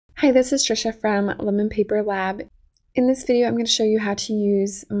Hi, this is Trisha from Lemon Paper Lab. In this video, I'm going to show you how to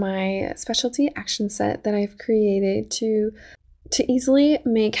use my specialty action set that I've created to easily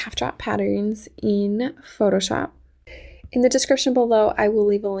make half drop patterns in Photoshop. In the description below, I will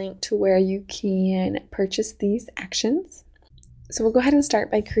leave a link to where you can purchase these actions. So we'll go ahead and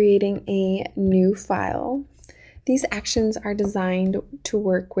start by creating a new file. These actions are designed to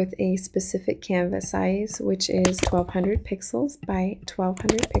work with a specific canvas size, which is 1200 pixels by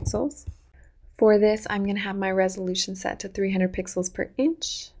 1200 pixels. For this, I'm going to have my resolution set to 300 pixels per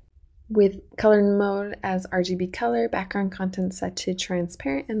inch with color mode as RGB color, background content set to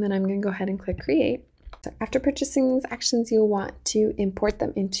transparent, and then I'm going to go ahead and click create. So after purchasing these actions, you'll want to import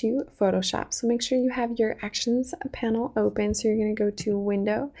them into Photoshop. So make sure you have your actions panel open. So you're going to go to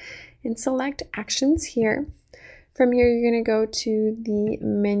window and select actions here. From here, you're going to go to the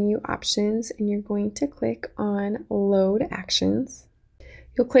menu options and you're going to click on load actions.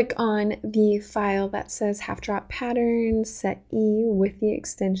 You'll click on the file that says half drop pattern set E with the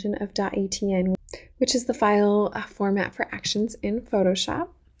extension of .atn, which is the file format for actions in Photoshop.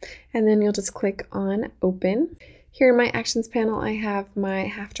 And then you'll just click on open. Here in my actions panel, I have my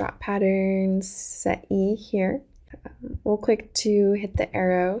half drop pattern set E here. We'll click to hit the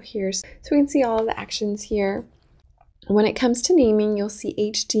arrow here so we can see all of the actions here. When it comes to naming, you'll see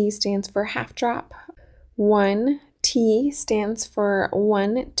HD stands for half drop, 1 T stands for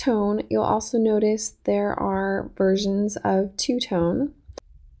one tone. You'll also notice there are versions of two-tone.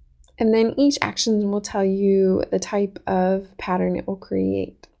 And then each action will tell you the type of pattern it will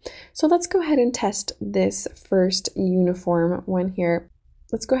create. So let's go ahead and test this first uniform one here.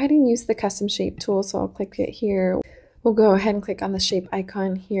 Let's go ahead and use the custom shape tool. So I'll click it here. We'll go ahead and click on the shape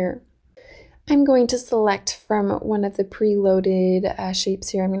icon here. I'm going to select from one of the preloaded shapes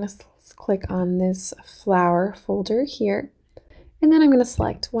here. I'm going to click on this flower folder here. And then I'm going to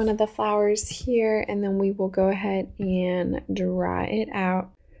select one of the flowers here, and then we will go ahead and draw it out.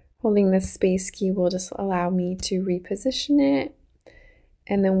 Holding the space key will just allow me to reposition it.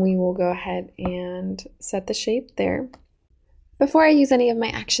 And then we will go ahead and set the shape there. Before I use any of my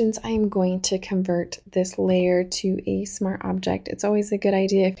actions, I am going to convert this layer to a smart object. It's always a good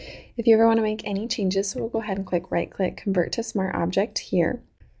idea if you ever want to make any changes. So we'll go ahead and click right click, convert to smart object here.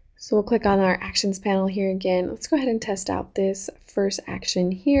 So we'll click on our actions panel here again. Let's go ahead and test out this first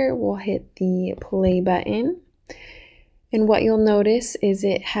action here. We'll hit the play button. And what you'll notice is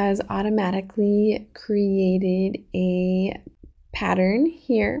it has automatically created a pattern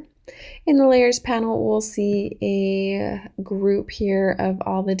here. In the layers panel, we'll see a group here of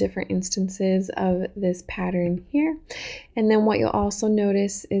all the different instances of this pattern here. And then what you'll also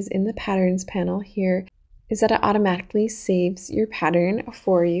notice is in the patterns panel here is that it automatically saves your pattern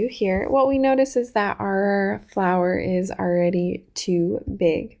for you here. What we notice is that our flower is already too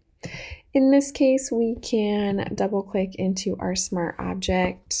big. In this case, we can double click into our smart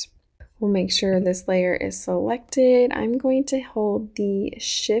object. We'll make sure this layer is selected. I'm going to hold the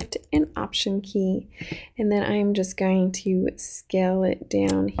Shift and Option key, and then I'm just going to scale it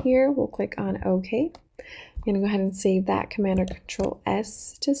down here. We'll click on OK. I'm going to go ahead and save that, Command or Control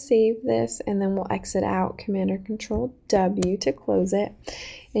S to save this, and then we'll exit out, Command or Control W to close it.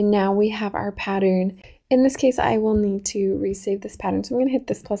 And now we have our pattern. In this case, I will need to resave this pattern. So I'm going to hit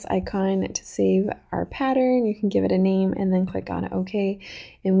this plus icon to save our pattern. You can give it a name and then click on OK.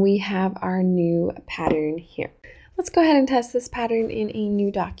 And we have our new pattern here. Let's go ahead and test this pattern in a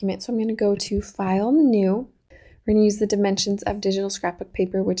new document. So I'm going to go to File, New. We're going to use the dimensions of digital scrapbook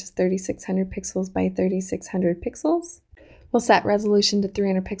paper, which is 3600 pixels by 3600 pixels. We'll set resolution to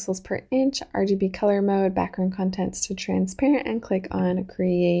 300 pixels per inch, RGB color mode, background contents to transparent, and click on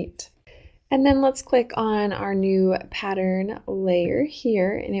Create. And then let's click on our new pattern layer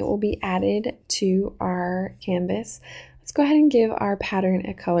here, and it will be added to our canvas. Let's go ahead and give our pattern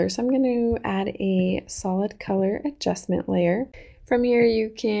a color. So I'm going to add a solid color adjustment layer. From here, you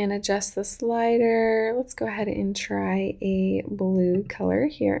can adjust the slider. Let's go ahead and try a blue color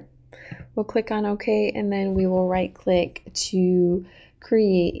here. We'll click on OK, and then we will right click to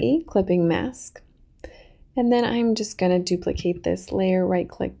create a clipping mask. And then I'm just going to duplicate this layer, right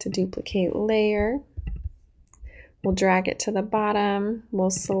click to duplicate layer. We'll drag it to the bottom. We'll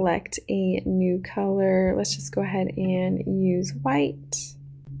select a new color. Let's just go ahead and use white.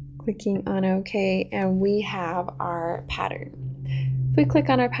 Clicking on OK, and we have our pattern. If we click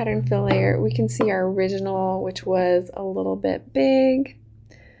on our pattern fill layer, we can see our original, which was a little bit big.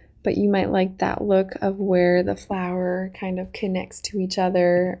 But you might like that look of where the flower kind of connects to each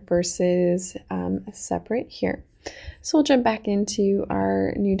other versus separate here. So we'll jump back into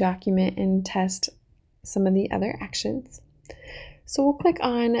our new document and test some of the other actions. So we'll click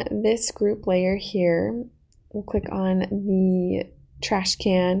on this group layer here. We'll click on the trash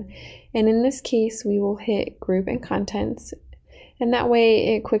can, and in this case we will hit group and contents, and that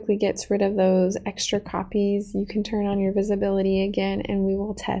way it quickly gets rid of those extra copies. You can turn on your visibility again, and we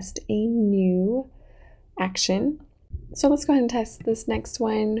will test a new action. So let's go ahead and test this next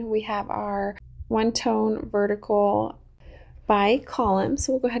one. We have our one tone vertical by column,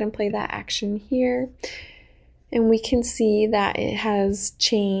 so we'll go ahead and play that action here. And we can see that it has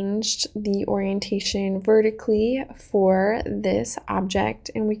changed the orientation vertically for this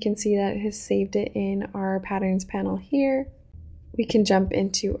object, and we can see that it has saved it in our patterns panel here. We can jump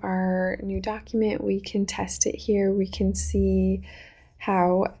into our new document, we can test it here, we can see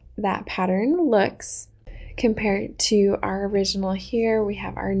how that pattern looks compared to our original here. We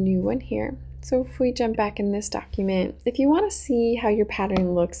have our new one here. So if we jump back in this document, if you want to see how your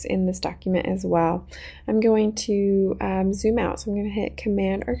pattern looks in this document as well, I'm going to zoom out. So I'm going to hit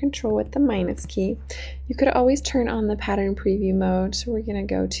Command or Control with the minus key. You could always turn on the pattern preview mode. So we're going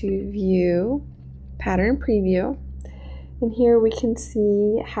to go to View, Pattern Preview, and here we can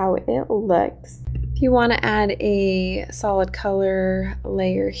see how it looks. If you want to add a solid color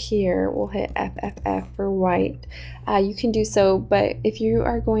layer here, we'll hit FFF for white. You can do so, but if you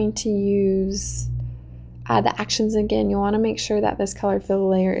are going to use the actions again, you want to make sure that this color fill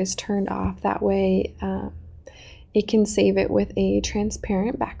layer is turned off. That way it can save it with a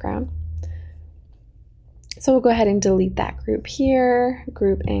transparent background. So we'll go ahead and delete that group here,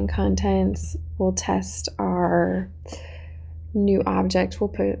 group and contents. We'll test our new object, we'll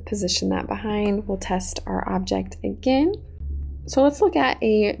position that behind, we'll test our object again. So let's look at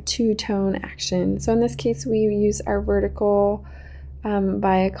a two-tone action. So in this case we use our vertical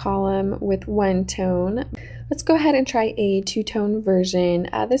by a column with one tone. Let's go ahead and try a two-tone version.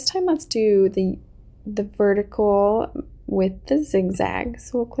 This time let's do the vertical with the zigzag.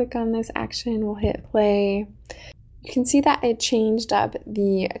 So we'll click on this action, we'll hit play. You can see that it changed up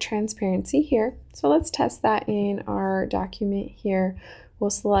the transparency here. So let's test that in our document here. We'll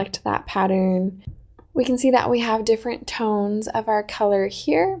select that pattern. We can see that we have different tones of our color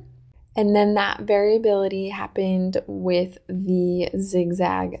here, and then that variability happened with the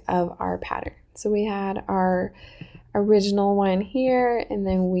zigzag of our pattern. So we had our original one here, and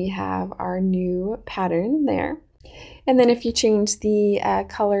then we have our new pattern there. And then if you change the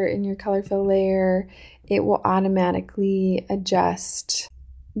color in your color fill layer, it will automatically adjust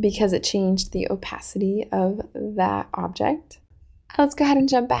because it changed the opacity of that object. Let's go ahead and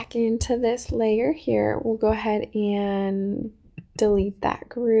jump back into this layer here. We'll go ahead and delete that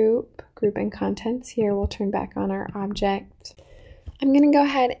group and contents here. We'll turn back on our object. I'm going to go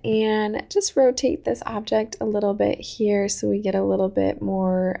ahead and just rotate this object a little bit here so we get a little bit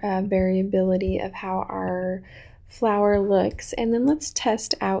more variability of how our flower looks, and then let's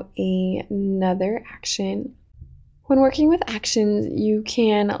test out another action. When working with actions, you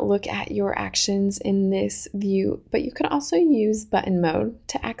can look at your actions in this view, but you can also use button mode.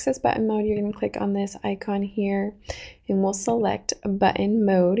 To access button mode, you're going to click on this icon here, and we'll select button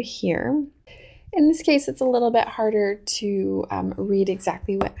mode here. In this case, it's a little bit harder to read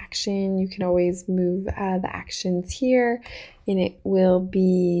exactly what action. You can always move the actions here, and it will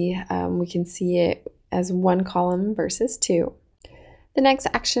be, we can see it as one column versus two. The next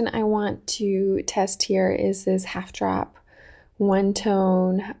action I want to test here is this half drop one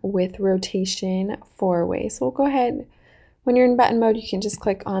tone with rotation 4-way. So we'll go ahead, when you're in button mode, you can just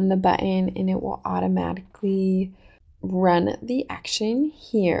click on the button and it will automatically run the action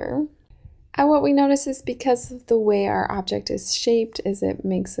here. And what we notice is because of the way our object is shaped, is it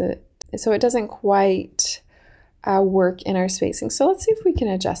makes it so it doesn't quite work in our spacing. So let's see if we can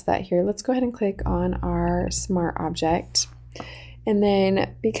adjust that here. Let's go ahead and click on our smart object. And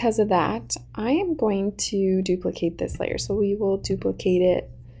then because of that, I am going to duplicate this layer. So we will duplicate it.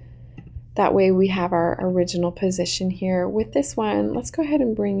 That way we have our original position here. With this one, let's go ahead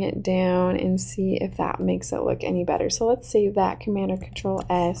and bring it down and see if that makes it look any better. So let's save that, Command or Control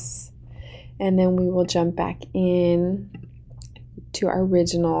S, and then we will jump back in to our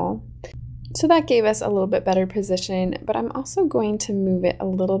original. So that gave us a little bit better position, but I'm also going to move it a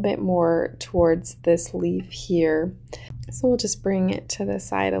little bit more towards this leaf here. So we'll just bring it to the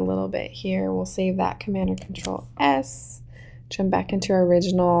side a little bit here. We'll save that, Command or Control S, jump back into our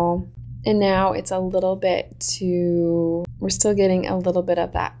original. And now it's a little bit too, we're still getting a little bit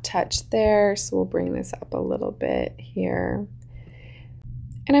of that touch there. So we'll bring this up a little bit here.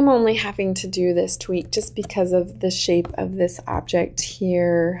 And I'm only having to do this tweak just because of the shape of this object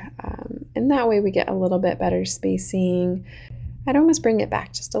here. And that way we get a little bit better spacing. I'd almost bring it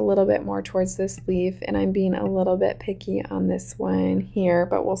back just a little bit more towards this leaf, and I'm being a little bit picky on this one here,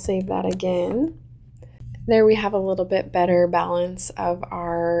 but we'll save that again. There we have a little bit better balance of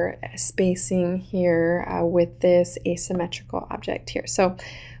our spacing here with this asymmetrical object here. So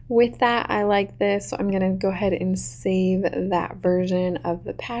with that, I like this, so I'm going to go ahead and save that version of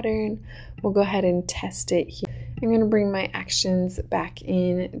the pattern. We'll go ahead and test it here. I'm going to bring my actions back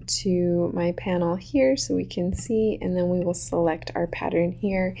into my panel here so we can see, and then we will select our pattern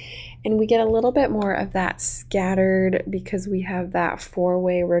here. And we get a little bit more of that scattered because we have that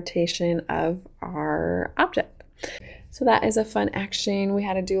four-way rotation of our object. So that is a fun action. We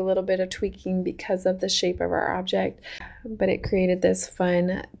had to do a little bit of tweaking because of the shape of our object, but it created this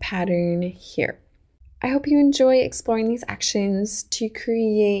fun pattern here. I hope you enjoy exploring these actions to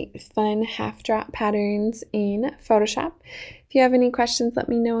create fun half drop patterns in Photoshop. If you have any questions, let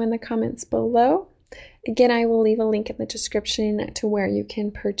me know in the comments below. Again, I will leave a link in the description to where you can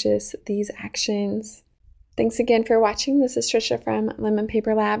purchase these actions. Thanks again for watching. This is Trisha from Lemon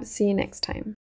Paper Lab. See you next time.